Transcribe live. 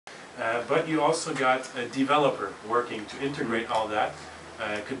But you also got a developer working to integrate all that.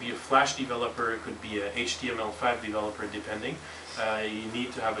 It could be a Flash developer, it could be a HTML5 developer, depending. You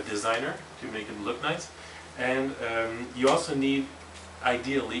need to have a designer to make it look nice. And you also need,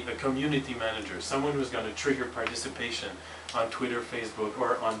 ideally, a community manager, someone who's going to trigger participation on Twitter, Facebook,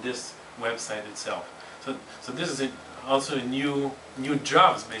 or on this website itself. So this is also a new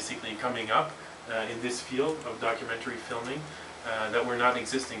jobs basically coming up in this field of documentary filming that were not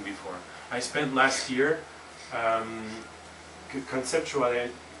existing before. I spent last year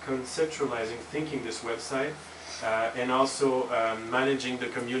conceptualizing, thinking this website, and also managing the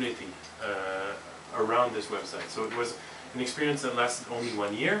community around this website. So it was an experience that lasted only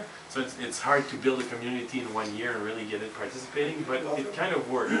 1 year, so it's hard to build a community in 1 year and really get it participating, but it kind of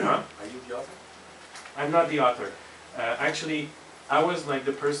worked. Huh? Are you the author? I'm not the author. Actually, I was like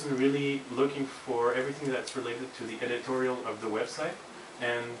the person really looking for everything that's related to the editorial of the website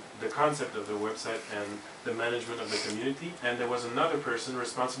and the concept of the website and the management of the community, and there was another person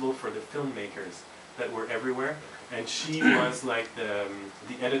responsible for the filmmakers that were everywhere, and she was like the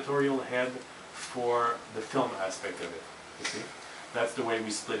editorial head for the film aspect of it, you see? That's the way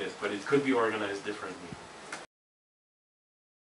we split it, but it could be organized differently.